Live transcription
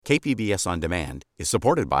KPBS On Demand is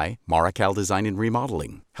supported by Marrokal Design and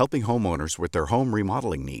Remodeling, helping homeowners with their home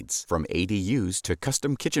remodeling needs. From ADUs to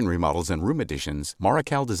custom kitchen remodels and room additions,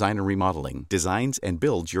 Marrokal Design and Remodeling designs and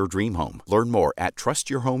builds your dream home. Learn more at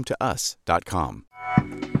trustyourhometous.com.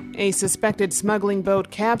 A suspected smuggling boat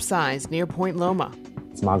capsized near Point Loma.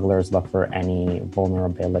 Smugglers look for any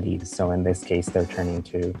vulnerabilities. So in this case, they're turning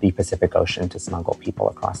to the Pacific Ocean to smuggle people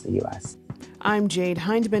across the U.S. I'm Jade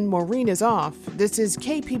Hindman. Maureen is off. This is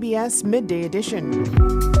KPBS Midday Edition.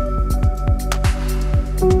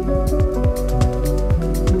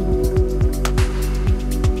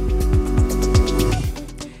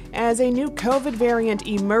 As a new COVID variant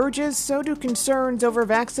emerges, so do concerns over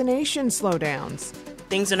vaccination slowdowns.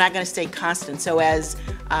 Things are not going to stay constant. So as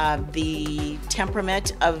the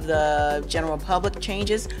temperament of the general public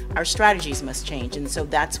changes, our strategies must change. And so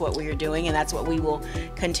that's what we are doing, and that's what we will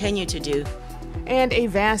continue to do. And a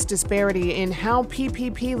vast disparity in how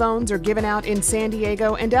PPP loans are given out in San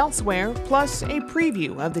Diego and elsewhere, plus a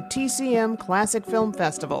preview of the TCM Classic Film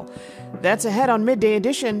Festival. That's ahead on Midday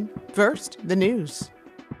Edition. First, the news.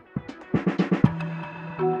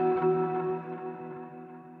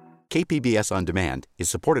 KPBS On Demand is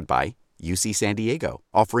supported by UC San Diego,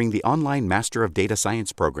 offering the online Master of Data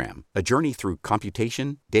Science program, a journey through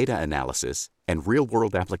computation, data analysis, and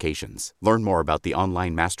real-world applications. Learn more about the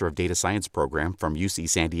online Master of Data Science program from UC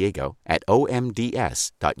San Diego at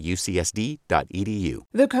omds.ucsd.edu.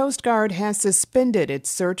 The Coast Guard has suspended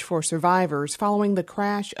its search for survivors following the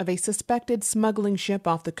crash of a suspected smuggling ship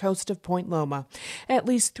off the coast of Point Loma. At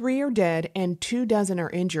least 3 are dead and 24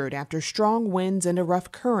 are injured after strong winds and a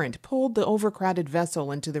rough current pulled the overcrowded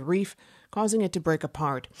vessel into the reef, causing it to break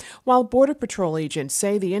apart. While Border Patrol agents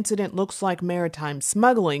say the incident looks like maritime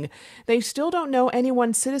smuggling, they still don't know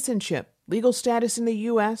anyone's citizenship, legal status in the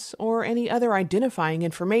U.S., or any other identifying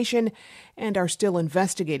information, and are still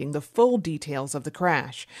investigating the full details of the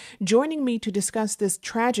crash. Joining me to discuss this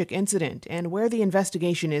tragic incident and where the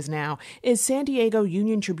investigation is now is San Diego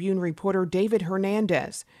Union Tribune reporter David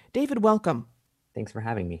Hernandez. David, welcome. Thanks for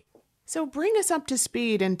having me. So bring us up to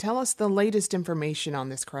speed and tell us the latest information on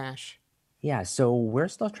this crash. Yeah, so we're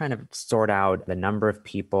still trying to sort out the number of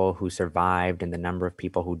people who survived and the number of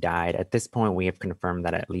people who died. At this point, we have confirmed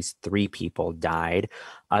that at least 3 people died.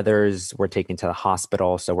 Others were taken to the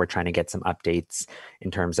hospital, so we're trying to get some updates in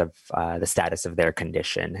terms of the status of their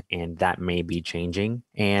condition, and that may be changing.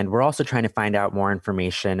 And we're also trying to find out more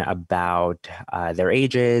information about their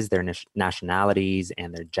ages, their nationalities,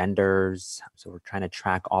 and their genders. So we're trying to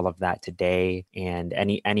track all of that today, and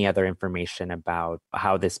any other information about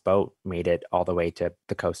how this boat made it all the way to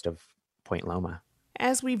the coast of Point Loma.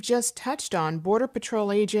 As we've just touched on, Border Patrol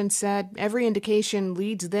agents said every indication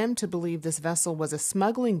leads them to believe this vessel was a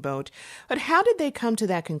smuggling boat. But how did they come to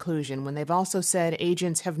that conclusion when they've also said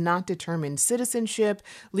agents have not determined citizenship,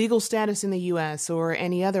 legal status in the U.S., or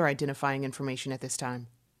any other identifying information at this time?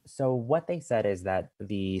 So what they said is that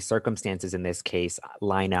the circumstances in this case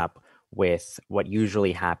line up with what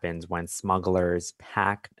usually happens when smugglers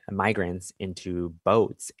pack migrants into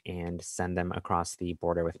boats and send them across the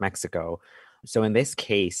border with Mexico. So in this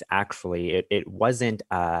case, actually, it wasn't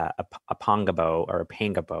a panga boat or a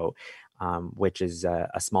panga boat, which is a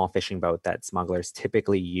small fishing boat that smugglers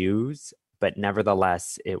typically use. But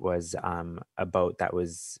nevertheless, it was a boat that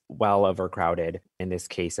was well overcrowded, in this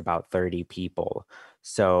case, about 30 people.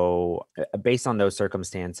 So based on those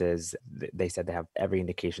circumstances, they said they have every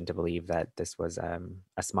indication to believe that this was a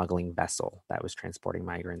smuggling vessel that was transporting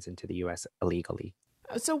migrants into the U.S. illegally.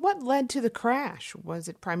 So what led to the crash? Was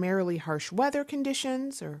it primarily harsh weather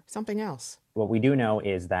conditions or something else? What we do know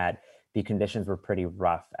is that the conditions were pretty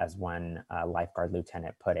rough, as one lifeguard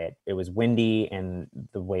lieutenant put it. It was windy and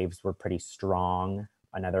the waves were pretty strong.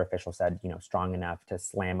 Another official said, strong enough to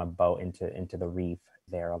slam a boat into the reef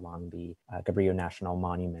there along the Cabrillo National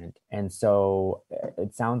Monument. And so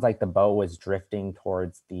it sounds like the boat was drifting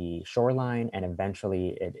towards the shoreline, and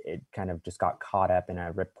eventually it kind of just got caught up in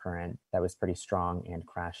a rip current that was pretty strong and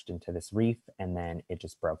crashed into this reef, and then it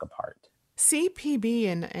just broke apart. CPB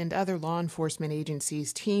and other law enforcement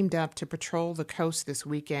agencies teamed up to patrol the coast this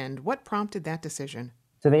weekend. What prompted that decision?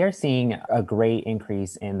 So they are seeing a great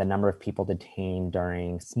increase in the number of people detained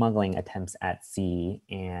during smuggling attempts at sea.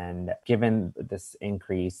 And given this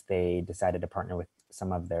increase, they decided to partner with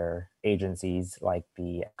some of their agencies like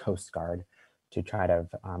the Coast Guard to try to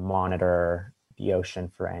monitor the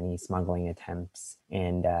ocean for any smuggling attempts.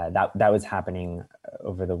 And that was happening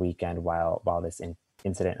over the weekend while this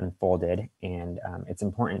incident unfolded. And it's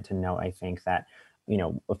important to note, I think, that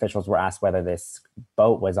officials were asked whether this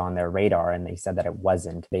boat was on their radar, and they said that it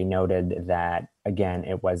wasn't. They noted that, again,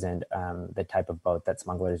 it wasn't the type of boat that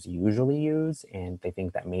smugglers usually use, and they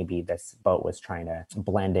think that maybe this boat was trying to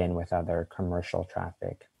blend in with other commercial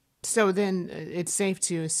traffic. So then it's safe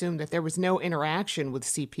to assume that there was no interaction with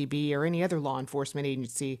CPB or any other law enforcement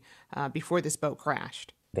agency before this boat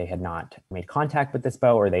crashed. They had not made contact with this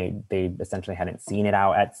boat, or they essentially hadn't seen it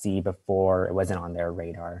out at sea before. It wasn't on their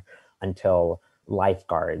radar until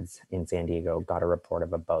lifeguards in San Diego got a report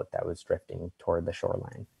of a boat that was drifting toward the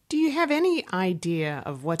shoreline. Do you have any idea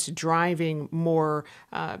of what's driving more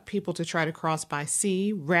people to try to cross by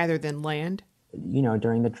sea rather than land?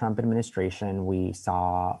 During the Trump administration, we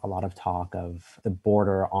saw a lot of talk of the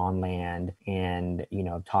border on land and,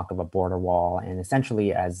 talk of a border wall. And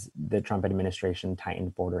essentially, as the Trump administration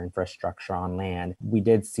tightened border infrastructure on land, we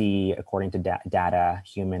did see, according to data,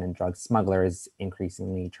 human and drug smugglers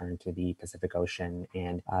increasingly turn to the Pacific Ocean.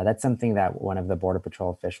 And that's something that one of the Border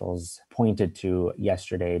Patrol officials pointed to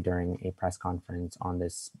yesterday during a press conference on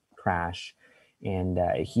this crash. And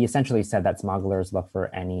he essentially said that smugglers look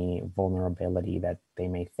for any vulnerability that they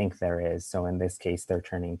may think there is. So in this case, they're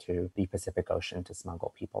turning to the Pacific Ocean to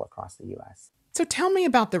smuggle people across the U.S. So tell me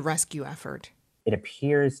about the rescue effort. It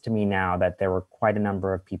appears to me now that there were quite a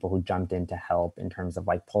number of people who jumped in to help in terms of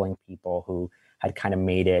pulling people who had kind of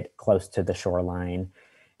made it close to the shoreline.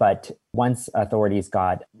 But once authorities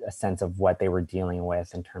got a sense of what they were dealing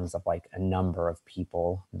with in terms of a number of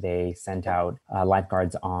people, they sent out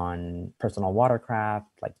lifeguards on personal watercraft,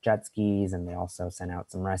 like jet skis, and they also sent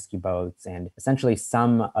out some rescue boats. And essentially,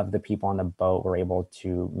 some of the people on the boat were able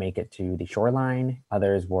to make it to the shoreline.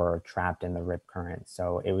 Others were trapped in the rip current.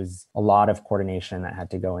 So it was a lot of coordination that had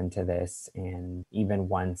to go into this. And even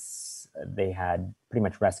once they had pretty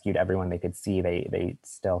much rescued everyone they could see, they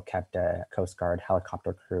still kept a Coast Guard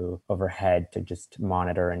helicopter crew overhead to just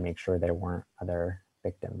monitor and make sure there weren't other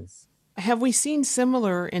victims. Have we seen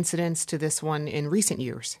similar incidents to this one in recent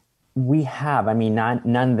years? We have. I mean,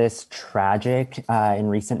 none this tragic in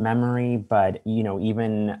recent memory, but,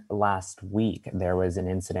 even last week, there was an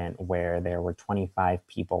incident where there were 25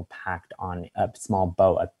 people packed on a small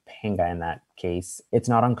boat, a panga in that case. It's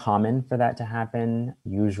not uncommon for that to happen.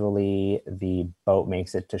 Usually the boat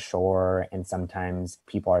makes it to shore and sometimes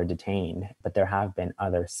people are detained, but there have been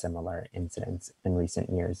other similar incidents in recent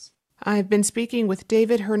years. I've been speaking with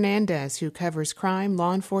David Hernandez, who covers crime,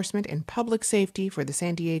 law enforcement, and public safety for the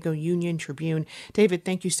San Diego Union-Tribune. David,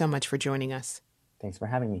 thank you so much for joining us. Thanks for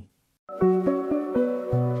having me.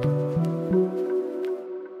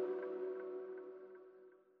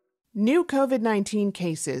 New COVID-19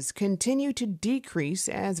 cases continue to decrease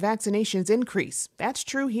as vaccinations increase. That's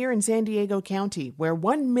true here in San Diego County, where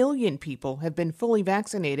 1 million people have been fully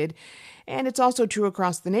vaccinated, and it's also true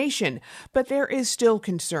across the nation. But there is still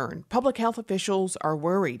concern. Public health officials are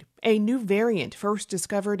worried. A new variant, first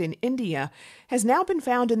discovered in India, has now been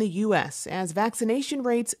found in the U.S. as vaccination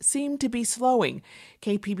rates seem to be slowing.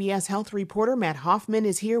 KPBS health reporter Matt Hoffman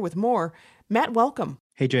is here with more. Matt, welcome.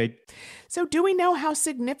 Hey, Jade. So do we know how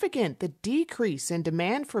significant the decrease in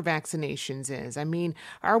demand for vaccinations is? I mean,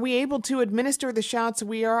 are we able to administer the shots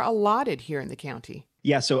we are allotted here in the county?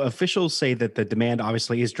 Yeah, so officials say that the demand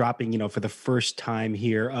obviously is dropping, for the first time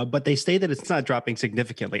here, but they say that it's not dropping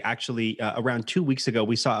significantly. Actually, around 2 weeks ago,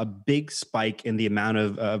 we saw a big spike in the amount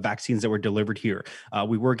of vaccines that were delivered here.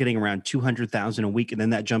 We were getting around 200,000 a week, and then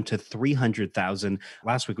that jumped to 300,000.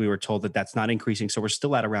 Last week, we were told that that's not increasing. So we're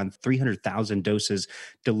still at around 300,000 doses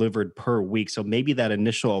delivered per week. So maybe that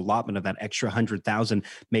initial allotment of that extra 100,000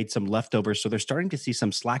 made some leftovers. So they're starting to see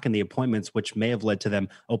some slack in the appointments, which may have led to them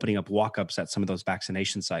opening up walk-ups at some of those vaccination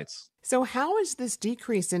sites. So how is this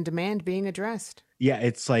decrease in demand being addressed? Yeah,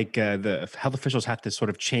 it's like the health officials have to sort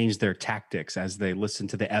of change their tactics as they listen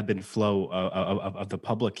to the ebb and flow of the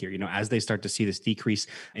public here. As they start to see this decrease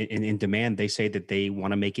in demand, they say that they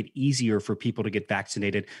want to make it easier for people to get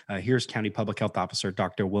vaccinated. Here's County Public Health Officer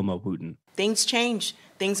Dr. Wilma Wooten. Things change.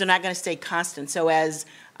 Things are not going to stay constant. So as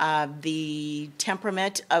the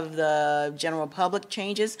temperament of the general public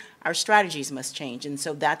changes, our strategies must change. And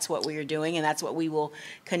so that's what we are doing, and that's what we will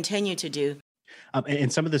continue to do.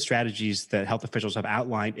 And some of the strategies that health officials have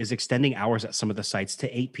outlined is extending hours at some of the sites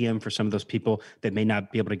to 8 p.m. for some of those people that may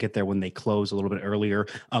not be able to get there when they close a little bit earlier.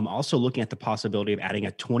 Also looking at the possibility of adding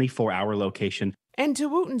a 24-hour location And to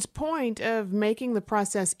Wooten's point of making the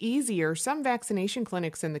process easier, some vaccination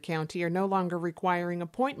clinics in the county are no longer requiring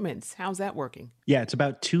appointments. How's that working? Yeah, it's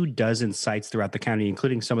about 24 sites throughout the county,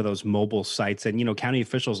 including some of those mobile sites. And, county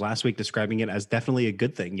officials last week describing it as definitely a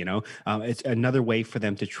good thing. It's another way for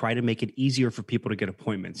them to try to make it easier for people to get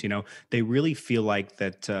appointments. They really feel like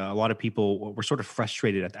that a lot of people were sort of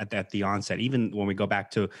frustrated at the onset, even when we go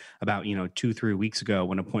back to about, 2, 3 weeks ago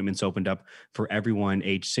when appointments opened up for everyone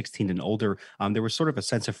age 16 and older. There was sort of a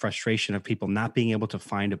sense of frustration of people not being able to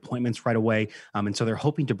find appointments right away. And so they're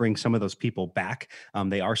hoping to bring some of those people back.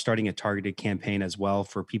 They are starting a targeted campaign as well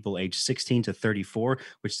for people age 16 to 34,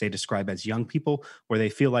 which they describe as young people, where they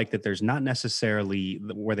feel like that there's not necessarily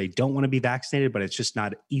where they don't want to be vaccinated, but it's just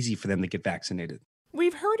not easy for them to get vaccinated.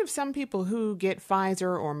 We've heard of some people who get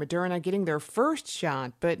Pfizer or Moderna getting their first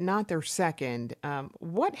shot, but not their second.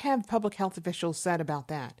 What have public health officials said about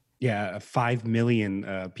that? Yeah, 5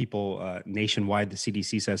 million people nationwide, the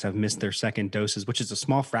CDC says, have missed their second doses, which is a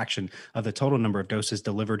small fraction of the total number of doses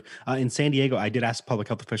delivered. In San Diego, I did ask public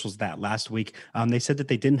health officials that last week. They said that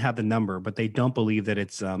they didn't have the number, but they don't believe that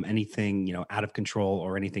it's anything out of control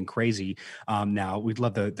or anything crazy. Now, we'd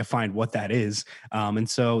love to find what that is. And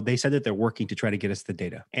so they said that they're working to try to get us the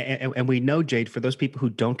data. And we know, Jade, for those people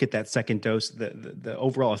who don't get that second dose, the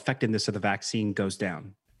overall effectiveness of the vaccine goes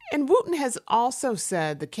down. And Wooten has also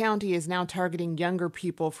said the county is now targeting younger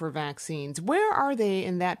people for vaccines. Where are they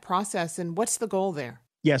in that process, and what's the goal there?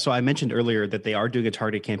 Yeah, so I mentioned earlier that they are doing a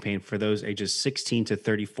targeted campaign for those ages 16 to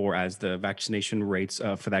 34 as the vaccination rates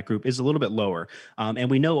for that group is a little bit lower. And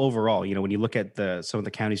we know overall, when you look at some of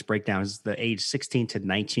the county's breakdowns, the age 16 to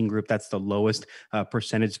 19 group, that's the lowest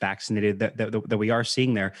percentage vaccinated that we are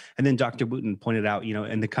seeing there. And then Dr. Wooten pointed out,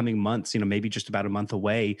 in the coming months, maybe just about a month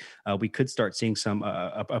away, we could start seeing some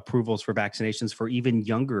approvals for vaccinations for even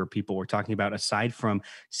younger people. We're talking about aside from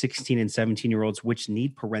 16 and 17-year-olds, which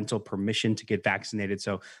need parental permission to get vaccinated.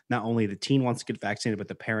 So not only the teen wants to get vaccinated, but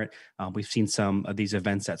the parent. We've seen some of these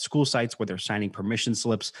events at school sites where they're signing permission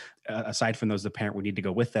slips. Aside from those, the parent would need to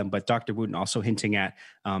go with them. But Dr. Wooten also hinting at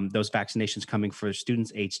those vaccinations coming for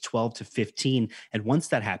students aged 12 to 15. And once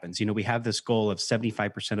that happens, we have this goal of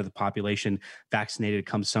 75% of the population vaccinated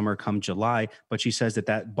come summer, come July. But she says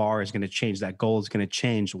that bar is going to change. That goal is going to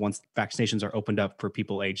change once vaccinations are opened up for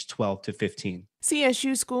people aged 12 to 15.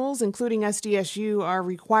 CSU schools, including SDSU, are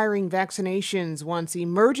requiring vaccinations once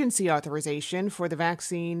emergency authorization for the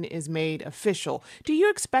vaccine is made official. Do you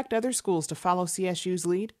expect other schools to follow CSU's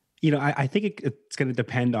lead? I think it's going to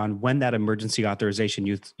depend on when that emergency authorization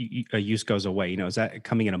use goes away. Is that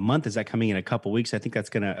coming in a month? Is that coming in a couple of weeks? I think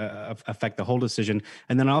that's going to affect the whole decision.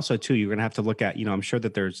 And then also, too, you're going to have to look at, I'm sure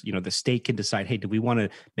that there's, the state can decide, hey, do we want to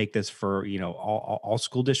make this for, all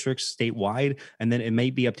school districts statewide? And then it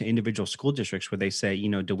may be up to individual school districts where they say,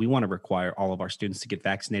 do we want to require all of our students to get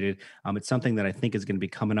vaccinated? It's something that I think is going to be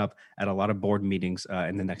coming up at a lot of board meetings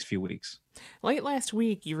in the next few weeks. Late last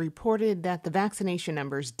week, you reported that the vaccination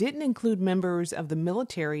numbers didn't include members of the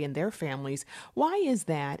military and their families. Why is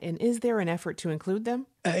that? And is there an effort to include them?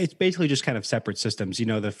 It's basically just kind of separate systems.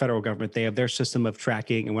 The federal government, they have their system of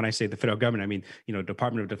tracking. And when I say the federal government, I mean,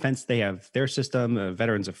 Department of Defense, they have their system.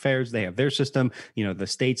 Veterans Affairs, they have their system. The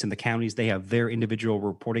states and the counties, they have their individual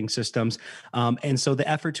reporting systems. And so the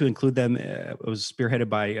effort to include them was spearheaded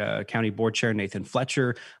by County Board Chair Nathan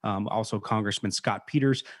Fletcher, also Congressman Scott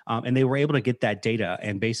Peters. And they were able to get that data.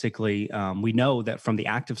 And basically, we know that from the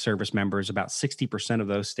active service members, about 60% of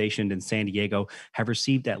those stationed in San Diego have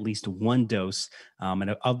received at least one dose.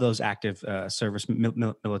 And of those active service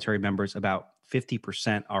military members, about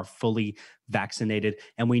 50% are fully vaccinated.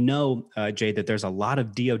 And we know, Jay, that there's a lot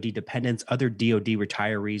of DOD dependents, other DOD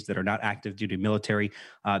retirees that are not active duty military.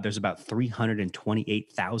 There's about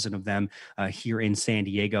 328,000 of them here in San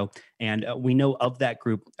Diego. And we know of that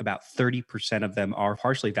group, about 30% of them are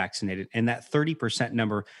partially vaccinated. And that 30%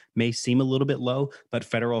 number may seem a little bit low, but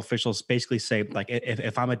federal officials basically say, like,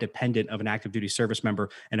 if I'm a dependent of an active duty service member,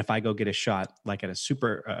 and if I go get a shot, like at a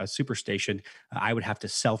super station, I would have to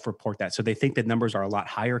self-report that. So they think that numbers are a lot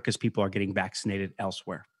higher because people are getting vaccinated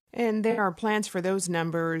elsewhere. And there are plans for those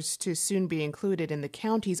numbers to soon be included in the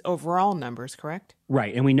county's overall numbers, correct?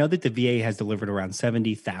 Right. And we know that the VA has delivered around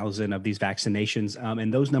 70,000 of these vaccinations,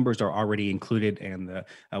 and those numbers are already included. And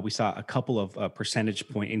we saw a couple of percentage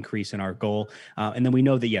point increase in our goal. And then we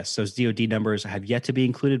know that, yes, those DOD numbers have yet to be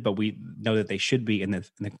included, but we know that they should be in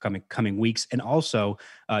the coming weeks. And also,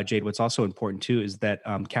 Jade, what's also important too is that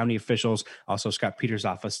county officials, also Scott Peters'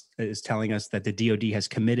 office, is telling us that the DoD has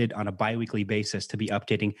committed on a biweekly basis to be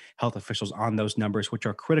updating health officials on those numbers, which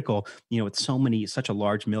are critical, with such a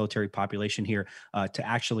large military population here, to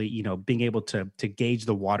actually, being able to gauge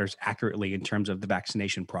the waters accurately in terms of the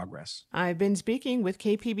vaccination progress. I've been speaking with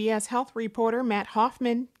KPBS health reporter Matt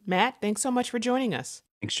Hoffman. Matt, thanks so much for joining us.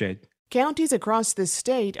 Thanks, Jade. Counties across the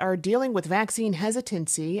state are dealing with vaccine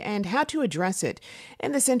hesitancy and how to address it.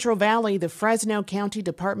 In the Central Valley, the Fresno County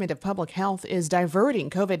Department of Public Health is diverting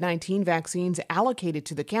COVID-19 vaccines allocated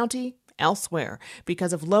to the county elsewhere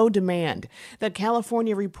because of low demand. The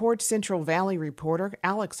California Report Central Valley reporter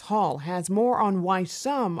Alex Hall has more on why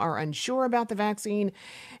some are unsure about the vaccine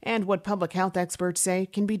and what public health experts say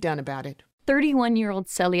can be done about it. 31-year-old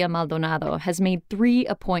Celia Maldonado has made 3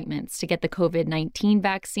 appointments to get the COVID-19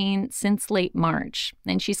 vaccine since late March,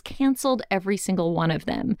 and she's canceled every single one of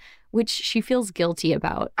them, which she feels guilty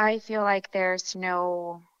about. I feel like there's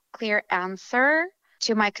no clear answer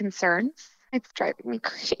to my concerns. It's driving me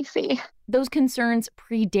crazy. Those concerns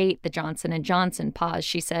predate the Johnson & Johnson pause,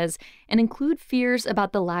 she says, and include fears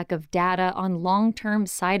about the lack of data on long-term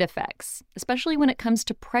side effects, especially when it comes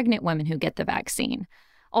to pregnant women who get the vaccine.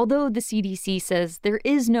 Although the CDC says there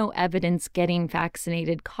is no evidence getting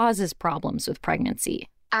vaccinated causes problems with pregnancy.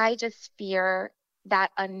 I just fear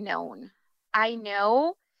that unknown. I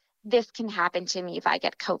know this can happen to me if I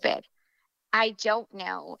get COVID. I don't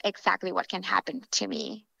know exactly what can happen to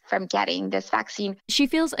me from getting this vaccine. She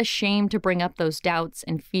feels ashamed to bring up those doubts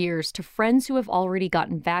and fears to friends who have already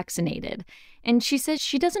gotten vaccinated. And she says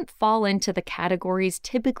she doesn't fall into the categories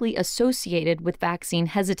typically associated with vaccine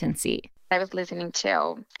hesitancy. I was listening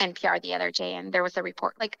to NPR the other day, and there was a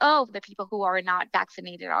report like, oh, the people who are not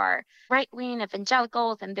vaccinated are right-wing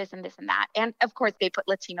evangelicals and this and this and that. And of course, they put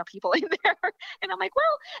Latino people in there. And I'm like,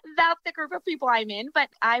 well, that's the group of people I'm in, but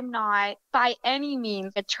I'm not by any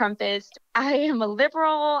means a Trumpist. I am a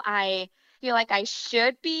liberal. I feel like I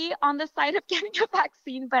should be on the side of getting a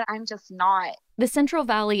vaccine, but I'm just not. The Central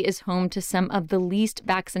Valley is home to some of the least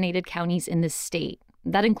vaccinated counties in the state.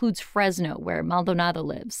 That includes Fresno, where Maldonado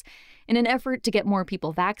lives. In an effort to get more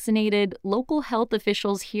people vaccinated, local health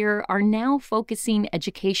officials here are now focusing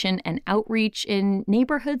education and outreach in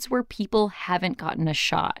neighborhoods where people haven't gotten a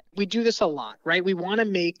shot. We do this a lot, right? We want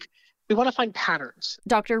to find patterns.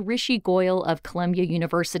 Dr. Rishi Goyal of Columbia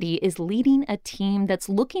University is leading a team that's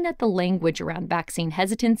looking at the language around vaccine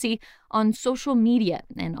hesitancy on social media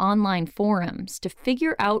and online forums to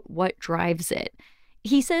figure out what drives it.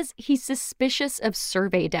 He says he's suspicious of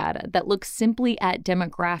survey data that looks simply at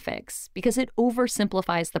demographics because it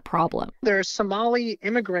oversimplifies the problem. There are Somali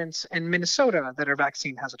immigrants in Minnesota that are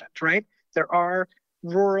vaccine hesitant, right? There are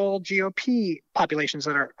rural GOP populations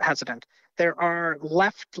that are hesitant. There are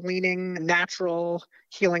left-leaning natural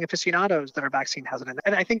healing aficionados that are vaccine hesitant.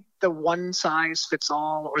 And I think the one size fits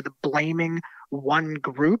all or the blaming one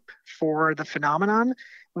group for the phenomenon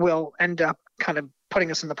will end up kind of putting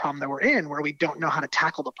us in the problem that we're in, where we don't know how to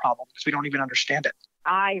tackle the problem because we don't even understand it.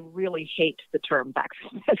 I really hate the term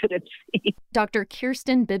vaccine hesitancy. Dr.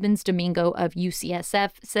 Kirsten Bibbins-Domingo of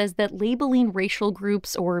UCSF says that labeling racial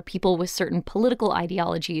groups or people with certain political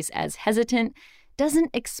ideologies as hesitant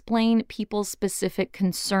doesn't explain people's specific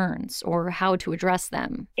concerns or how to address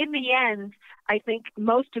them. In the end, I think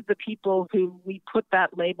most of the people who we put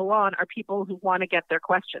that label on are people who want to get their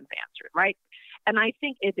questions answered, right? And I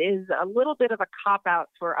think it is a little bit of a cop-out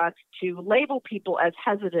for us to label people as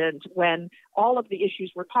hesitant when all of the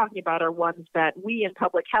issues we're talking about are ones that we in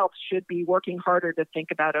public health should be working harder to think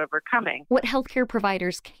about overcoming. What healthcare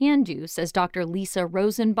providers can do, says Dr. Lisa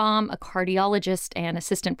Rosenbaum, a cardiologist and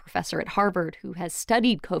assistant professor at Harvard who has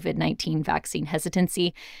studied COVID-19 vaccine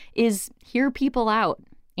hesitancy, is hear people out.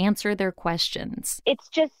 Answer their questions. It's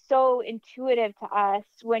just so intuitive to us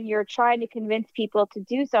when you're trying to convince people to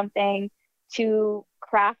do something to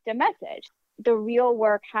craft a message. The real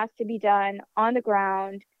work has to be done on the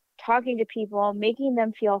ground, talking to people, making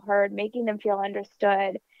them feel heard, making them feel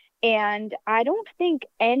understood. And I don't think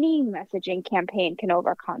any messaging campaign can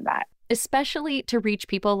overcome that. Especially to reach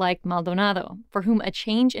people like Maldonado, for whom a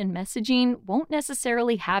change in messaging won't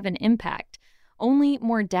necessarily have an impact, only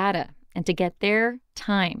more data. And to get there,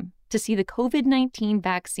 time to see the COVID-19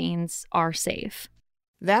 vaccines are safe.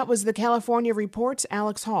 That was the California Report's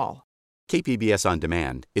Alex Hall. KPBS On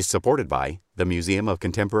Demand is supported by the Museum of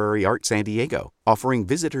Contemporary Art San Diego, offering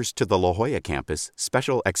visitors to the La Jolla campus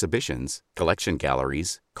special exhibitions, collection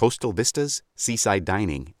galleries, coastal vistas, seaside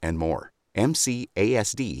dining, and more.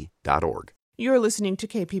 MCASD.org. You're listening to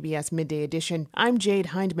KPBS Midday Edition. I'm Jade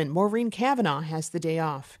Hindman. Maureen Cavanaugh has the day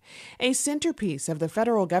off. A centerpiece of the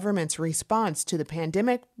federal government's response to the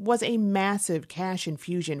pandemic was a massive cash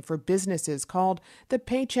infusion for businesses called the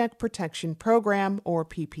Paycheck Protection Program, or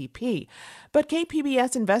PPP. But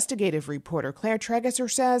KPBS investigative reporter Claire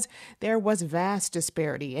Trageser says there was vast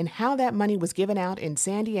disparity in how that money was given out in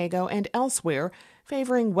San Diego and elsewhere,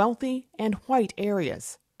 favoring wealthy and white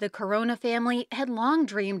areas. The Corona family had long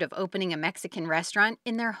dreamed of opening a Mexican restaurant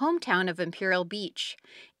in their hometown of Imperial Beach.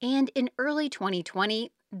 And in early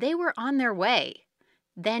 2020, they were on their way.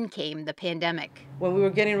 Then came the pandemic. When we were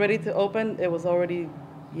getting ready to open, it was already,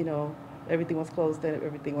 everything was closed and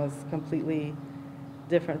everything was completely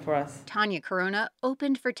different for us. Tanya Corona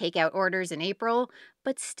opened for takeout orders in April,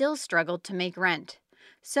 but still struggled to make rent.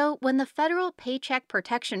 So when the Federal Paycheck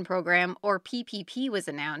Protection Program, or PPP, was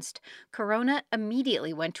announced, Corona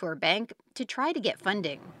immediately went to her bank to try to get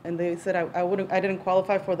funding. And they said I didn't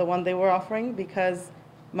qualify for the one they were offering because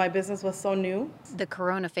my business was so new. The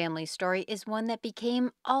Corona family story is one that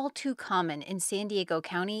became all too common in San Diego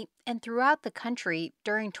County and throughout the country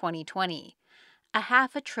during 2020.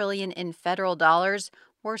 $500 billion in federal dollars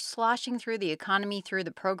were sloshing through the economy through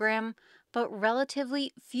the program, but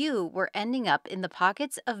relatively few were ending up in the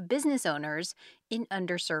pockets of business owners in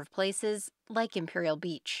underserved places like Imperial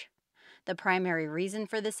Beach. The primary reason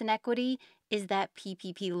for this inequity is that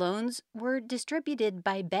PPP loans were distributed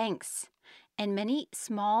by banks, and many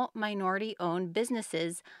small minority-owned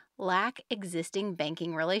businesses lack existing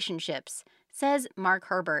banking relationships, says Mark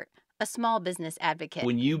Herbert, a small business advocate.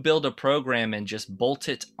 When you build a program and just bolt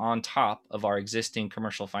it on top of our existing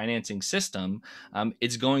commercial financing system,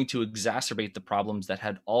 it's going to exacerbate the problems that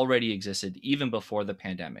had already existed even before the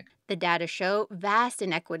pandemic. The data show vast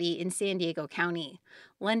inequity in San Diego County.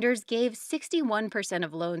 Lenders gave 61%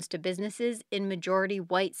 of loans to businesses in majority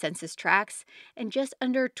white census tracts and just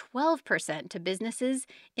under 12% to businesses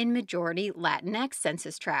in majority Latinx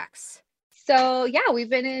census tracts. So, we've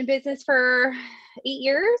been in business for 8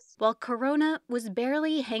 years. While Corona was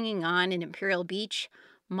barely hanging on in Imperial Beach,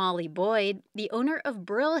 Molly Boyd, the owner of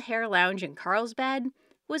Brill Hair Lounge in Carlsbad,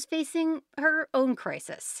 was facing her own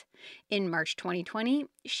crisis. In March 2020,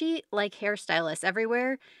 she, like hairstylists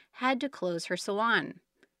everywhere, had to close her salon.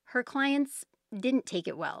 Her clients didn't take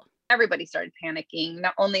it well. Everybody started panicking,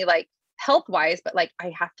 not only health-wise, but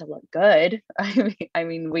I have to look good. I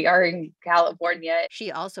mean, we are in California.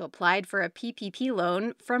 She also applied for a PPP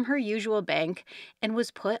loan from her usual bank and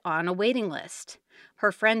was put on a waiting list.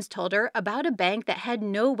 Her friends told her about a bank that had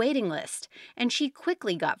no waiting list, and she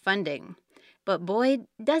quickly got funding. But Boyd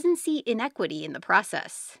doesn't see inequity in the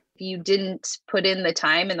process. If you didn't put in the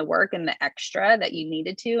time and the work and the extra that you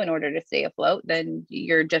needed to in order to stay afloat, then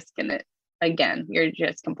you're just you're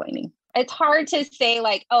just complaining. It's hard to say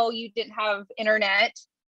you didn't have internet.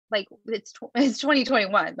 It's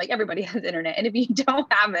 2021. Everybody has internet. And if you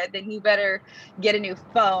don't have it, then you better get a new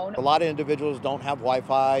phone. A lot of individuals don't have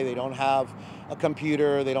Wi-Fi. They don't have a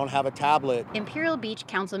computer. They don't have a tablet. Imperial Beach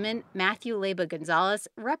Councilman Matthew Leyba Gonzalez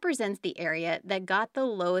represents the area that got the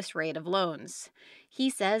lowest rate of loans. He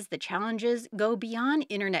says the challenges go beyond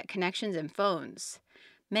internet connections and phones.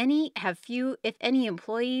 Many have few, if any,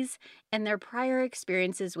 employees, and their prior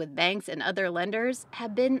experiences with banks and other lenders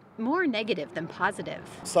have been more negative than positive.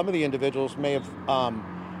 Some of the individuals may have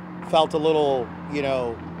felt a little,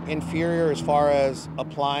 inferior as far as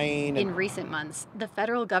applying. In recent months, the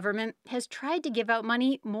federal government has tried to give out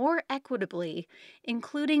money more equitably,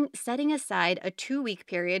 including setting aside a 2-week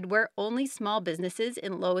period where only small businesses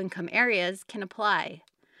in low-income areas can apply.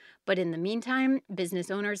 But in the meantime,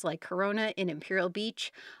 business owners like Corona in Imperial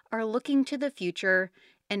Beach are looking to the future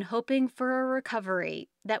and hoping for a recovery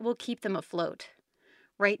that will keep them afloat.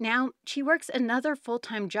 Right now, she works another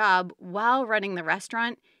full-time job while running the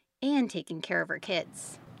restaurant and taking care of her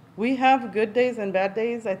kids. We have good days and bad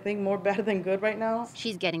days. I think more bad than good right now.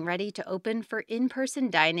 She's getting ready to open for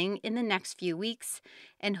in-person dining in the next few weeks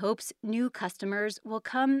and hopes new customers will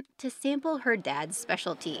come to sample her dad's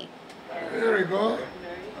specialty. There we go.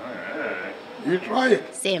 You try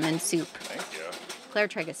it. Salmon soup. Thank you. Claire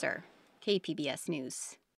Trageser, KPBS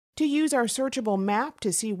News. To use our searchable map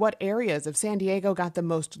to see what areas of San Diego got the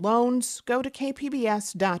most loans, go to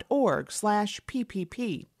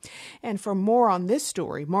kpbs.org/PPP. And for more on this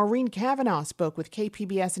story, Maureen Cavanaugh spoke with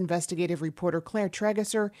KPBS investigative reporter Claire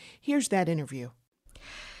Trageser. Here's that interview.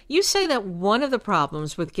 You say that one of the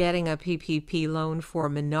problems with getting a PPP loan for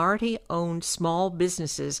minority-owned small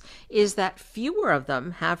businesses is that fewer of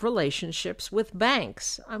them have relationships with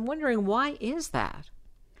banks. I'm wondering, why is that?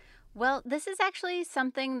 Well, this is actually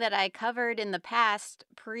something that I covered in the past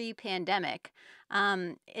pre-pandemic.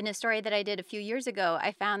 In a story that I did a few years ago,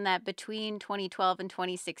 I found that between 2012 and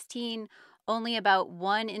 2016, only about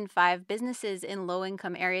 1 in 5 businesses in low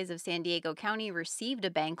income areas of San Diego County received a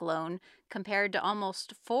bank loan, compared to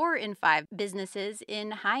almost 4 in 5 businesses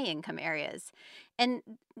in high income areas. And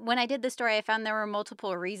when I did the story, I found there were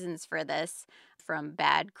multiple reasons for this, from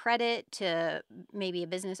bad credit to maybe a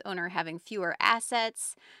business owner having fewer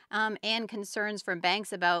assets, and concerns from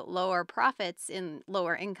banks about lower profits in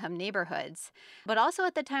lower income neighborhoods. But also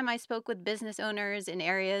at the time, I spoke with business owners in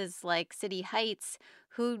areas like City Heights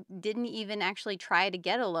who didn't even actually try to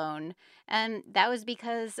get a loan. And that was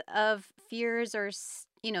because of fears or,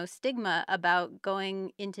 stigma about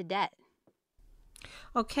going into debt.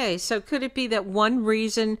 Okay, so could it be that one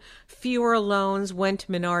reason fewer loans went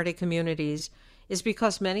to minority communities is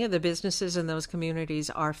because many of the businesses in those communities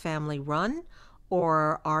are family run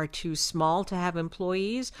or are too small to have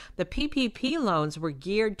employees? The PPP loans were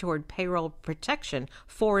geared toward payroll protection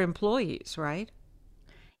for employees, right?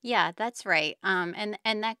 Yeah, that's right. And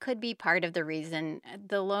that could be part of the reason.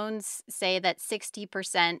 The loans say that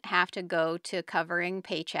 60% have to go to covering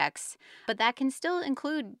paychecks, but that can still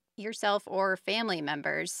include yourself or family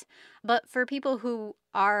members. But for people who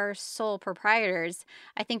are sole proprietors,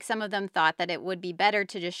 I think some of them thought that it would be better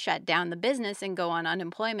to just shut down the business and go on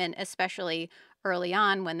unemployment, especially early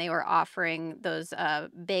on when they were offering those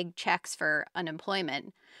big checks for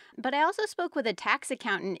unemployment. But I also spoke with a tax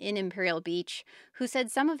accountant in Imperial Beach who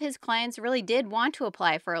said some of his clients really did want to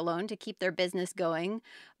apply for a loan to keep their business going,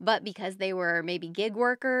 but because they were maybe gig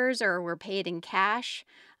workers or were paid in cash,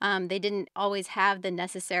 they didn't always have the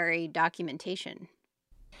necessary documentation.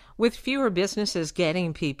 With fewer businesses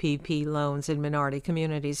getting PPP loans in minority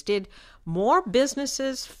communities, did more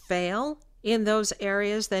businesses fail in those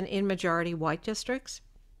areas than in majority white districts?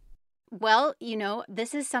 Well,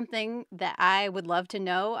 this is something that I would love to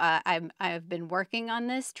know. I've been working on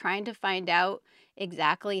this, trying to find out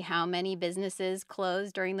exactly how many businesses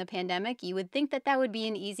closed during the pandemic. You would think that that would be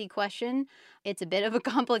an easy question. It's a bit of a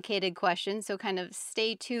complicated question, so kind of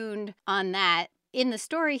stay tuned on that. In the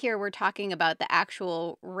story here, we're talking about the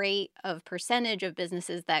actual rate of percentage of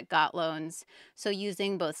businesses that got loans. So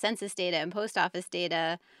using both census data and post office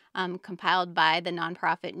data compiled by the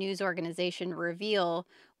nonprofit news organization Reveal,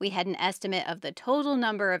 we had an estimate of the total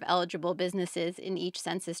number of eligible businesses in each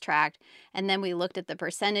census tract, and then we looked at the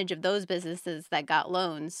percentage of those businesses that got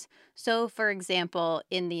loans. So, for example,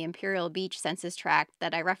 in the Imperial Beach census tract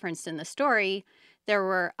that I referenced in the story, there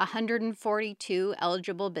were 142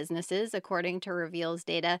 eligible businesses, according to Reveal's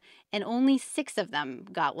data, and only 6 of them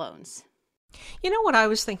got loans. You know what I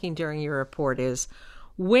was thinking during your report is,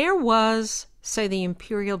 where was, say, the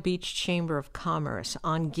Imperial Beach Chamber of Commerce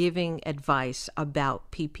on giving advice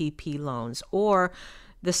about PPP loans, or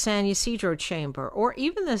the San Ysidro Chamber, or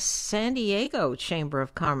even the San Diego Chamber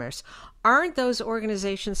of Commerce? Aren't those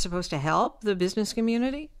organizations supposed to help the business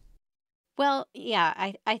community? Well,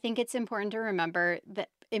 yeah, I think it's important to remember that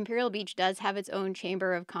Imperial Beach does have its own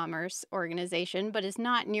Chamber of Commerce organization, but it's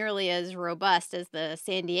not nearly as robust as the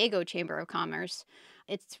San Diego Chamber of Commerce.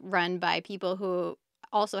 It's run by people who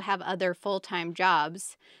also have other full-time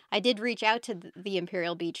jobs. I did reach out to the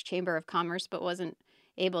Imperial Beach Chamber of Commerce, but wasn't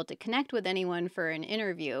able to connect with anyone for an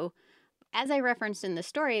interview. As I referenced in the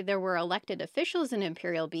story, there were elected officials in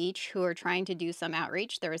Imperial Beach who are trying to do some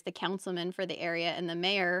outreach. There was the councilman for the area and the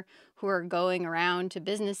mayor who are going around to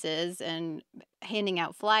businesses and handing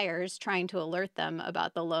out flyers, trying to alert them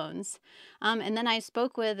about the loans. And then I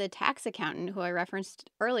spoke with a tax accountant who I referenced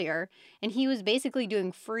earlier, and he was basically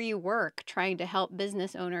doing free work trying to help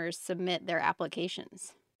business owners submit their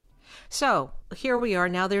applications. So here we are.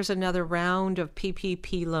 Now there's another round of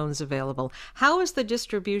PPP loans available. How is the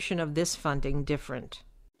distribution of this funding different?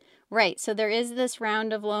 Right. So there is this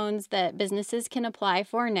round of loans that businesses can apply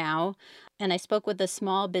for now. And I spoke with the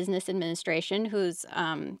Small Business Administration who's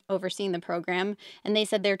overseeing the program, and they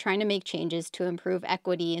said they're trying to make changes to improve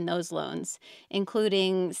equity in those loans,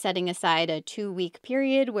 including setting aside a 2-week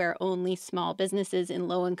period where only small businesses in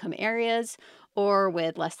low-income areas or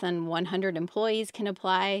with less than 100 employees can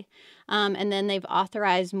apply. And then they've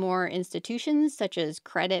authorized more institutions such as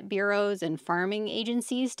credit bureaus and farming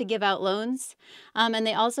agencies to give out loans. And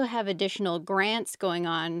they also have additional grants going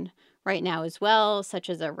on right now as well, such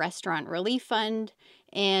as a restaurant relief fund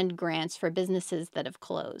and grants for businesses that have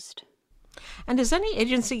closed. And is any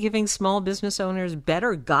agency giving small business owners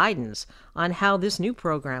better guidance on how this new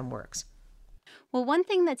program works? Well, one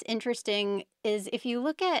thing that's interesting is if you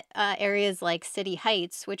look at areas like City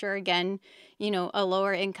Heights, which are, again, a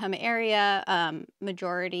lower income area,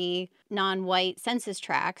 majority non-white census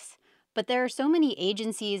tracts, But there are so many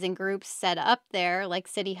agencies and groups set up there, like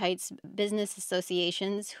City Heights business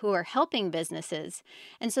associations, who are helping businesses.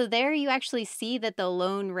 And so there you actually see that the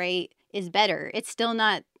loan rate is better. It's still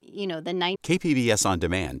not, the 9. KPBS On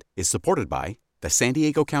Demand is supported by the San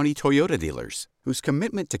Diego County Toyota dealers, whose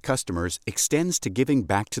commitment to customers extends to giving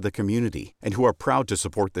back to the community and who are proud to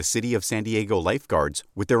support the City of San Diego lifeguards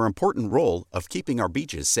with their important role of keeping our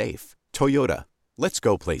beaches safe. Toyota. Let's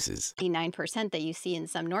go places. 9% that you see in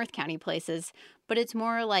some North County places, but it's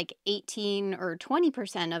more like 18 or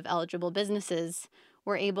 20% of eligible businesses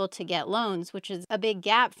were able to get loans, which is a big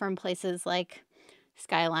gap from places like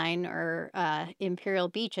Skyline or Imperial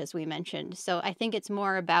Beach, as we mentioned. So I think it's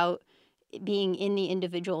more about being in the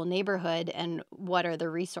individual neighborhood and what are the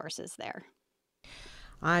resources there.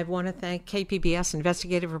 I want to thank KPBS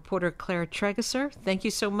investigative reporter Claire Trageser. Thank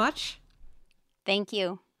you so much. Thank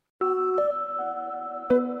you.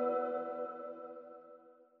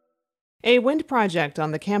 A wind project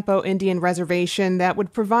on the Campo Indian Reservation that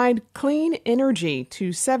would provide clean energy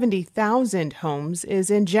to 70,000 homes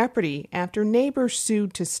is in jeopardy after neighbors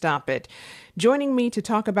sued to stop it. Joining me to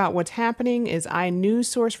talk about what's happening is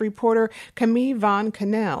iNewsSource reporter Camille Van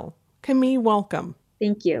Cannell. Camille, welcome.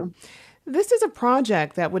 Thank you. This is a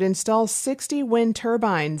project that would install 60 wind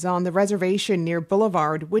turbines on the reservation near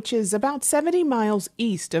Boulevard, which is about 70 miles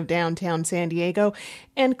east of downtown San Diego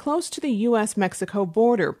and close to the U.S.-Mexico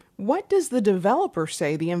border. What does the developer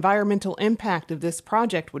say the environmental impact of this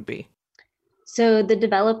project would be? So the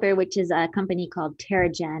developer, which is a company called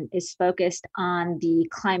TerraGen, is focused on the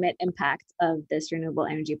climate impact of this renewable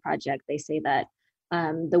energy project. They say that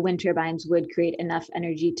the wind turbines would create enough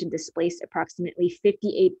energy to displace approximately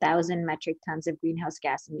 58,000 metric tons of greenhouse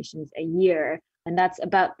gas emissions a year. And that's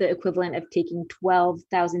about the equivalent of taking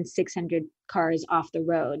 12,600 cars off the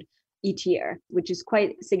road each year, which is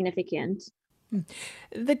quite significant.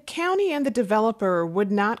 The county and the developer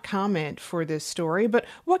would not comment for this story, but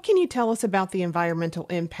what can you tell us about the environmental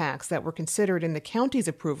impacts that were considered in the county's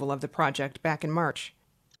approval of the project back in March?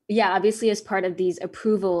 Yeah, obviously, as part of these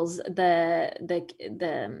approvals, the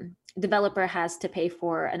developer has to pay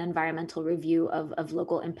for an environmental review of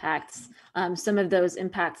local impacts. Some of those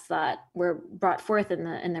impacts that were brought forth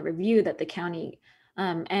in the review that the county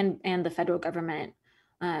and the federal government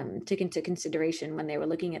took into consideration when they were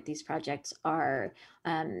looking at these projects are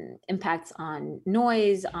impacts on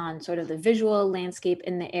noise, on sort of the visual landscape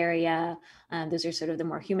in the area. Those are sort of the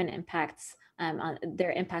more human impacts. On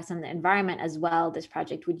their impacts on the environment as well. This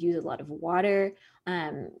project would use a lot of water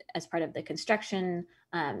as part of the construction.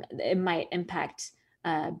 It might impact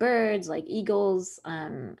birds like eagles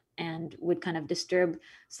and would kind of disturb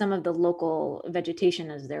some of the local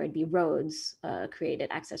vegetation as there would be roads created,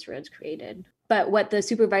 access roads created. But what the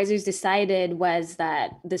supervisors decided was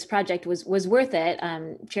that this project was worth it.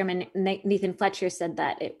 Chairman Nathan Fletcher said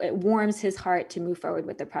that it warms his heart to move forward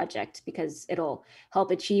with the project because it'll help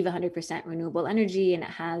achieve 100% renewable energy, and it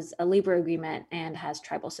has a labor agreement and has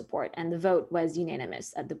tribal support. And the vote was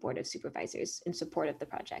unanimous at the Board of Supervisors in support of the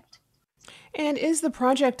project. And is the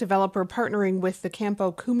project developer partnering with the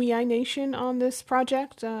Campo Kumeyaay Nation on this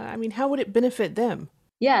project? How would it benefit them?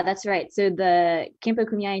 Yeah, that's right. So the Campo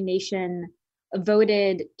Kumeyaay Nation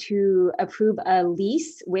voted to approve a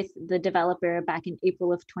lease with the developer back in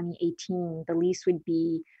April of 2018. The lease would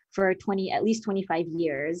be for at least 25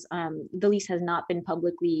 years. The lease has not been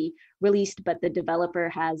publicly released, but the developer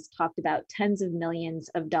has talked about tens of millions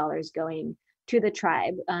of dollars going to the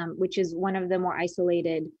tribe, which is one of the more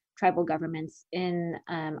isolated tribal governments in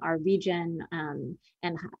our region,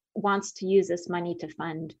 and wants to use this money to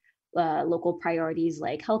fund local priorities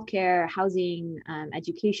like healthcare, housing,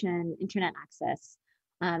 education, internet access.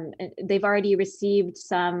 They've already received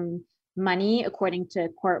some money according to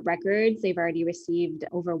court records. They've already received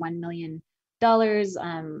over $1 million,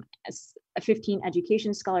 15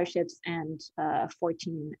 education scholarships, and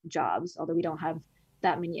 14 jobs, although we don't have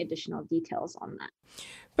that many additional details on that.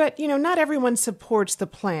 But, not everyone supports the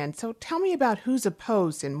plan. So tell me about who's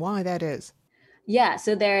opposed and why that is. Yeah,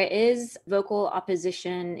 so there is vocal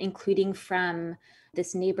opposition, including from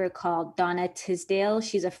this neighbor called Donna Tisdale.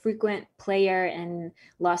 She's a frequent player in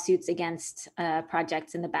lawsuits against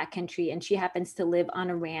projects in the backcountry, and she happens to live on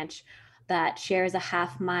a ranch that shares a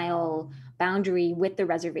half-mile boundary with the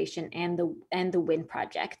reservation and the wind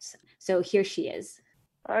project. So here she is.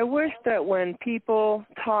 I wish that when people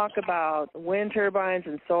talk about wind turbines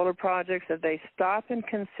and solar projects, that they stop and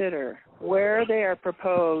consider where they are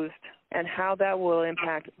proposed and how that will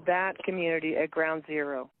impact that community at ground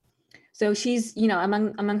zero. So she's,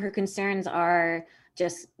 among her concerns are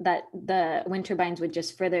just that the wind turbines would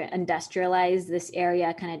just further industrialize this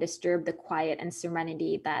area, kind of disturb the quiet and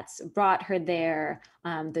serenity that's brought her there.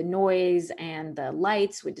 The noise and the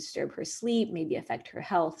lights would disturb her sleep, maybe affect her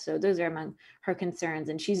health. So those are among her concerns.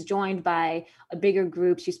 And she's joined by a bigger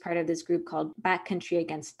group. She's part of this group called Backcountry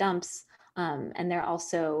Against Dumps. And there are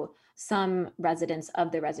also some residents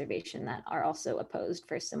of the reservation that are also opposed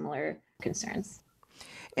for similar concerns.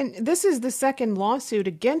 And this is the second lawsuit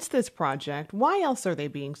against this project. Why else are they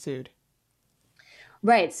being sued?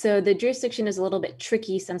 Right. So the jurisdiction is a little bit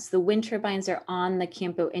tricky since the wind turbines are on the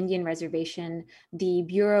Campo Indian Reservation. The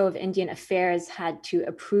Bureau of Indian Affairs had to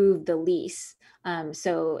approve the lease.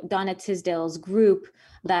 So Donna Tisdale's group,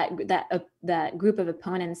 that group of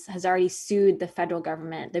opponents, has already sued the federal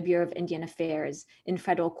government, the Bureau of Indian Affairs, in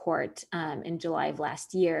federal court in July of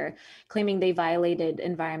last year, claiming they violated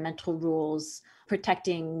environmental rules,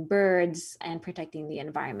 protecting birds and protecting the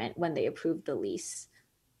environment when they approved the lease.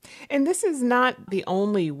 And this is not the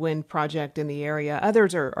only wind project in the area.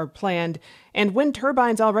 Others are planned, and wind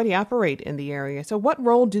turbines already operate in the area. So what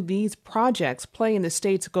role do these projects play in the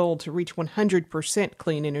state's goal to reach 100%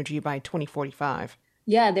 clean energy by 2045?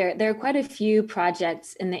 Yeah, there are quite a few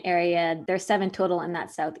projects in the area. There are 7 total in that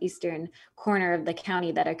southeastern corner of the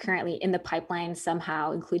county that are currently in the pipeline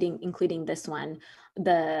somehow, including this one.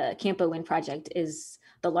 The Campo Wind Project is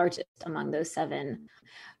the largest among those 7.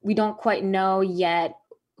 We don't quite know yet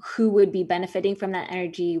who would be benefiting from that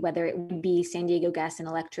energy, whether it would be San Diego Gas and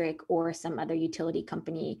Electric or some other utility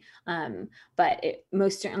company. But it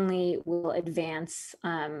most certainly will advance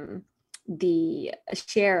the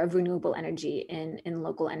share of renewable energy in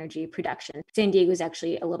local energy production. San Diego is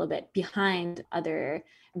actually a little bit behind other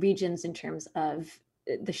regions in terms of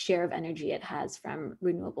the share of energy it has from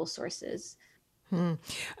renewable sources.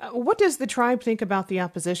 What does the tribe think about the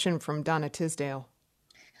opposition from Donna Tisdale?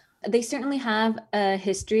 They certainly have a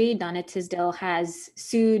history. Donna Tisdale has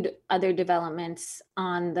sued other developments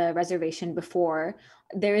on the reservation before.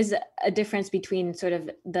 There is a difference between sort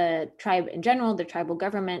of the tribe in general, the tribal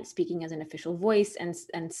government speaking as an official voice,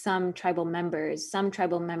 and some tribal members. Some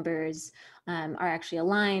tribal members are actually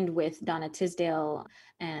aligned with Donna Tisdale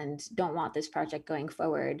and don't want this project going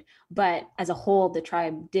forward. But as a whole, the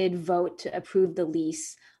tribe did vote to approve the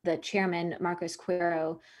lease. The chairman, Marcos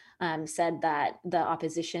Cuero, said that the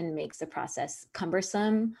opposition makes the process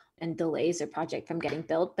cumbersome and delays a project from getting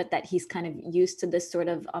built, but that he's kind of used to this sort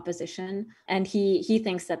of opposition. And he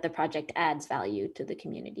thinks that the project adds value to the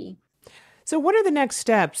community. So what are the next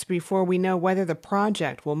steps before we know whether the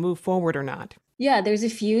project will move forward or not? Yeah, there's a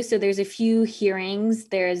few. So there's a few hearings.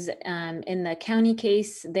 There's in the county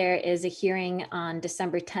case, there is a hearing on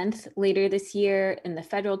December 10th later this year. In the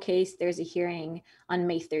federal case, there's a hearing on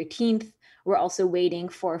May 13th. We're also waiting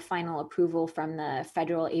for final approval from the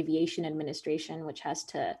Federal Aviation Administration, which has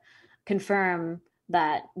to confirm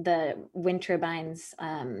that the wind turbines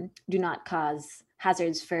do not cause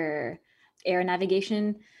hazards for air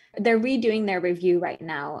navigation. They're redoing their review right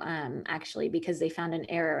now, actually, because they found an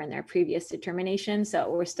error in their previous determination. So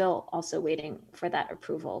we're still also waiting for that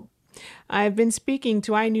approval. I've been speaking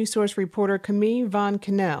to iNewsSource reporter Camille Von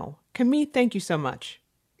Cannell. Camille, thank you so much.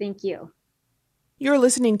 Thank you. You're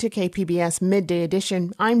listening to KPBS Midday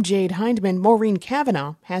Edition. I'm Jade Hindman. Maureen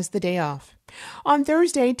Cavanaugh has the day off. On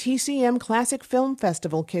Thursday, TCM Classic Film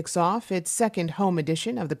Festival kicks off its second home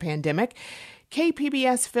edition of the pandemic.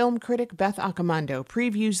 KPBS film critic Beth Accomando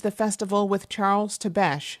previews the festival with Charles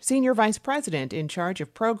Tabesh, Senior Vice President in charge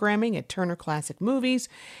of programming at Turner Classic Movies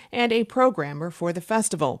and a programmer for the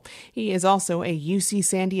festival. He is also a UC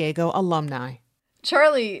San Diego alumni.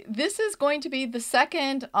 Charlie, this is going to be the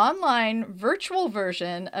second online virtual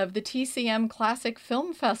version of the TCM Classic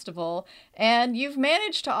Film Festival, and you've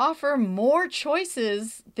managed to offer more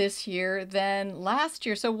choices this year than last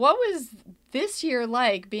year. So what was this year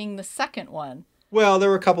like being the second one? Well,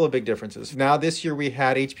 there were a couple of big differences. Now, this year we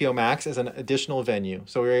had HBO Max as an additional venue,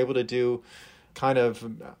 so we were able to do kind of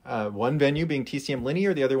one venue being TCM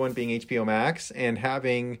Linear, the other one being HBO Max, and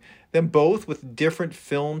having them both with different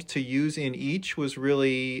films to use in each was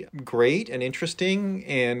really great and interesting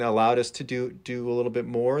and allowed us to do a little bit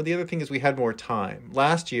more. The other thing is we had more time.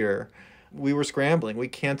 Last year, we were scrambling. We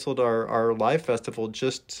canceled our live festival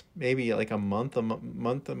just maybe like a month and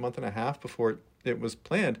a half before it was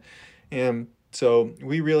planned. And so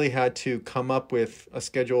we really had to come up with a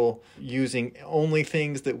schedule using only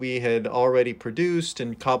things that we had already produced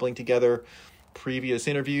and cobbling together previous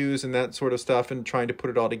interviews and that sort of stuff and trying to put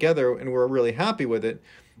it all together. And we're really happy with it.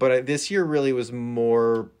 But this year really was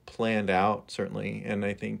more planned out, certainly. And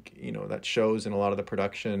I think, that shows in a lot of the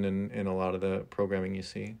production and a lot of the programming you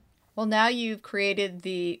see. Well, now you've created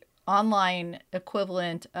the online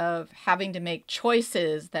equivalent of having to make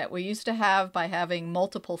choices that we used to have by having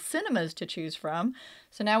multiple cinemas to choose from.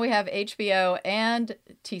 So now we have HBO and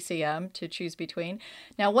TCM to choose between.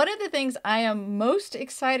 Now, one of the things I am most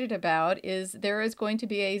excited about is there is going to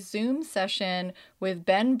be a Zoom session with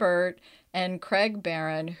Ben Burt and Craig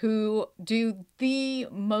Barron, who do the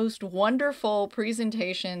most wonderful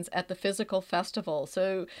presentations at the physical festival.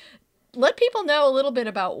 So let people know a little bit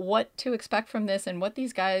about what to expect from this and what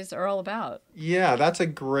these guys are all about. Yeah, that's a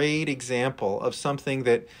great example of something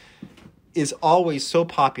that is always so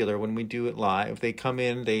popular when we do it live. They come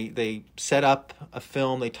in, they set up a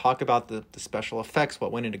film, they talk about the special effects,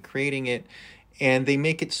 what went into creating it, and they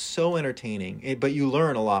make it so entertaining. But you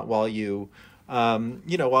learn a lot while you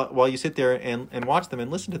while you sit there and watch them and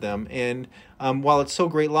listen to them. And while it's so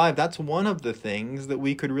great live, that's one of the things that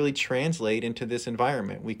we could really translate into this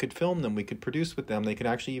environment. We could film them, we could produce with them. They could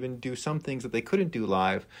actually even do some things that they couldn't do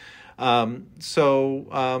live. So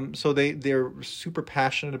they're super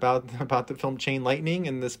passionate about the film Chain Lightning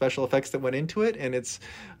and the special effects that went into it. And it's,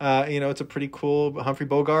 it's a pretty cool Humphrey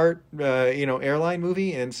Bogart, airline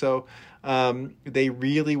movie. And so they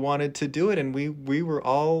really wanted to do it, and we were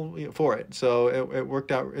all for it. So it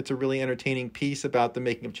worked out. It's a really entertaining piece about the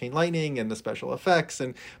making of Chain Lightning and the special effects,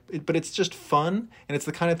 but it's just fun, and it's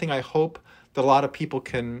the kind of thing I hope that a lot of people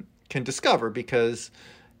can discover, because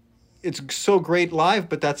it's so great live,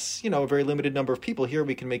 but that's a very limited number of people. Here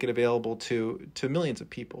we can make it available to millions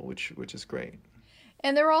of people, which is great.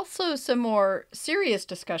 And there are also some more serious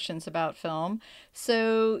discussions about film.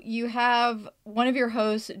 So you have one of your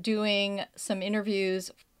hosts doing some interviews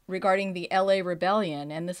regarding the LA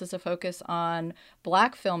Rebellion, and this is a focus on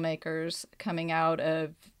Black filmmakers coming out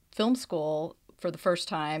of film school for the first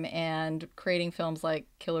time and creating films like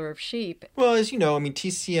Killer of Sheep. Well, as you know,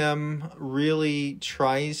 TCM really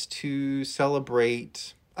tries to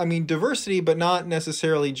celebrate, diversity, but not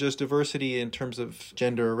necessarily just diversity in terms of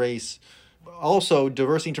gender or race. Also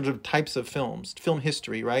diversity in terms of types of films, film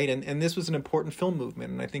history, right? And this was an important film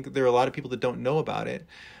movement, and I think there are a lot of people that don't know about it.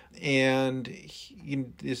 And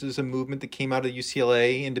this is a movement that came out of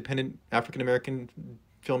UCLA, independent African-American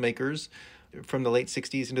filmmakers from the late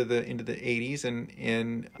 60s into the 80s,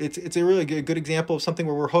 and it's a really good example of something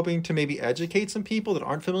where we're hoping to maybe educate some people that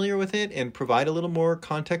aren't familiar with it and provide a little more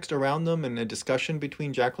context around them, and a discussion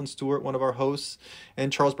between Jacqueline Stewart, one of our hosts,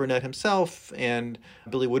 and Charles Burnett himself, and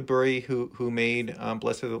Billy Woodbury, who made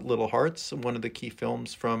Blessed Little Hearts, one of the key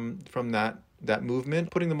films from that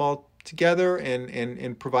movement. Putting them all together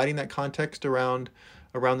and providing that context around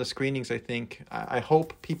the screenings, I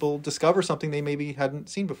hope people discover something they maybe hadn't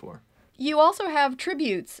seen before. You also have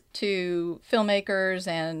tributes to filmmakers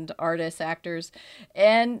and artists, actors.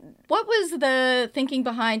 And what was the thinking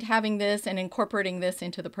behind having this and incorporating this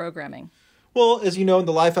into the programming? Well, as you know, in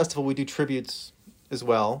the Live Festival, we do tributes as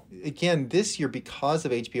well. Again, this year, because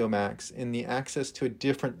of HBO Max and the access to a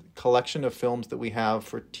different collection of films that we have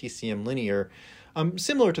for TCM Linear,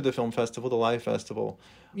 similar to the film festival, the Live Festival,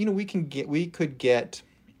 we could get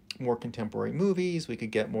more contemporary movies, we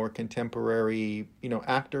could get more contemporary,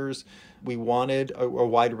 actors. We wanted a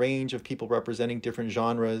wide range of people representing different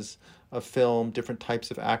genres of film, different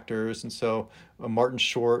types of actors. And so Martin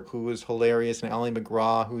Short, who was hilarious, and Ali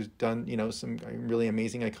MacGraw, who's done, some really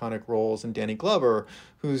amazing iconic roles, and Danny Glover,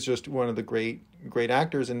 who's just one of the great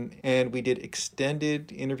actors. And we did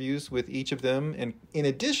extended interviews with each of them. And in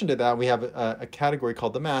addition to that, we have a category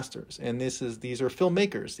called the Masters. And these are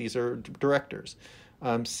filmmakers, these are directors.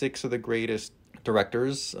 6 of the greatest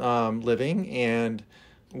directors living, and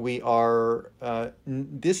we are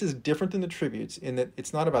this is different than the tributes in that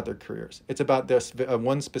it's not about their careers. It's about this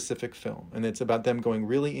one specific film, and it's about them going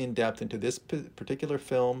really in depth into this particular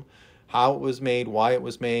film, how it was made, why it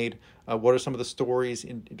was made, what are some of the stories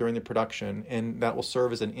during the production, and that will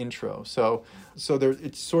serve as an intro. So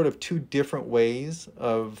it's sort of 2 different ways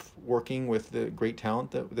of working with the great talent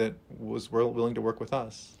that was willing to work with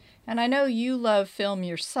us. And I know you love film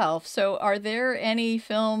yourself, so are there any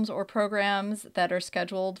films or programs that are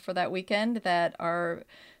scheduled for that weekend that are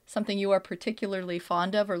something you are particularly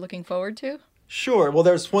fond of or looking forward to? Sure. Well,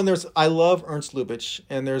 I love Ernst Lubitsch,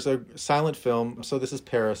 and there's a silent film, So This Is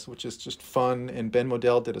Paris, which is just fun, and Ben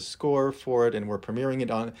Modell did a score for it, and we're premiering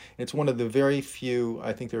it on. It's one of the very few,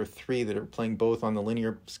 I think there are 3 that are playing both on the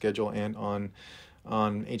linear schedule and on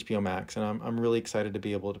HBO Max, and I'm really excited to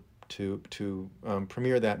be able to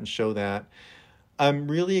premiere that and show that. I'm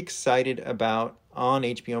really excited about on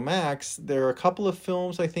HBO Max. There are a couple of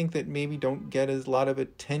films I think that maybe don't get a lot of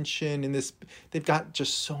attention in this. They've got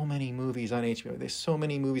just so many movies on HBO. There's so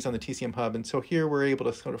many movies on the TCM Hub. And so here we're able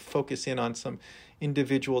to sort of focus in on some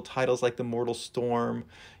individual titles like The Mortal Storm,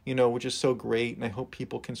 which is so great. And I hope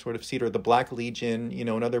people can sort of see it. Or The Black Legion,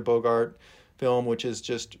 another Bogart film, which is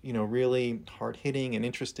just, really hard-hitting and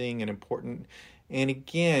interesting and important. And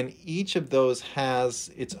again, each of those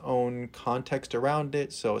has its own context around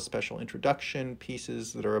it. So a special introduction,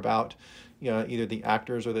 pieces that are about either the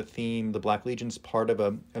actors or the theme. The Black Legion's part of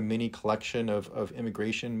a mini collection of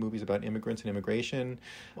immigration movies about immigrants and immigration,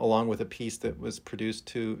 along with a piece that was produced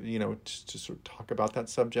to sort of talk about that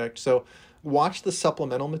subject. So watch the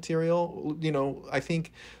supplemental material. I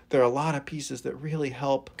think there are a lot of pieces that really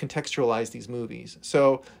help contextualize these movies.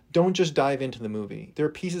 So don't just dive into the movie. There are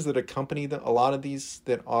pieces that accompany a lot of these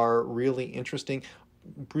that are really interesting.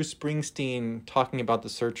 Bruce Springsteen talking about The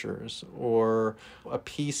Searchers, or a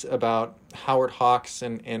piece about Howard Hawks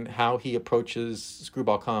and how he approaches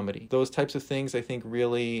screwball comedy. Those types of things I think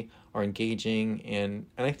really are engaging and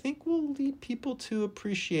I think will lead people to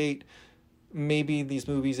appreciate maybe these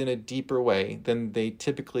movies in a deeper way than they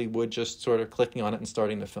typically would just sort of clicking on it and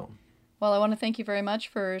starting the film. Well, I want to thank you very much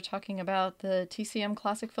for talking about the TCM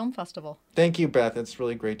Classic Film Festival. Thank you, Beth. It's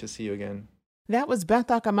really great to see you again. That was Beth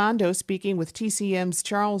Accomando speaking with TCM's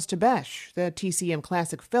Charles Tebesch. The TCM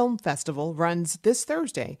Classic Film Festival runs this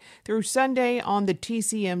Thursday through Sunday on the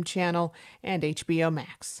TCM channel and HBO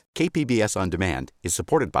Max. KPBS On Demand is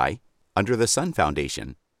supported by Under the Sun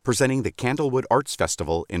Foundation, presenting the Candlewood Arts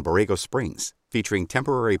Festival in Borrego Springs, featuring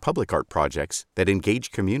temporary public art projects that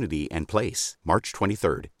engage community and place. March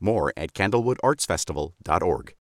 23rd. More at candlewoodartsfestival.org.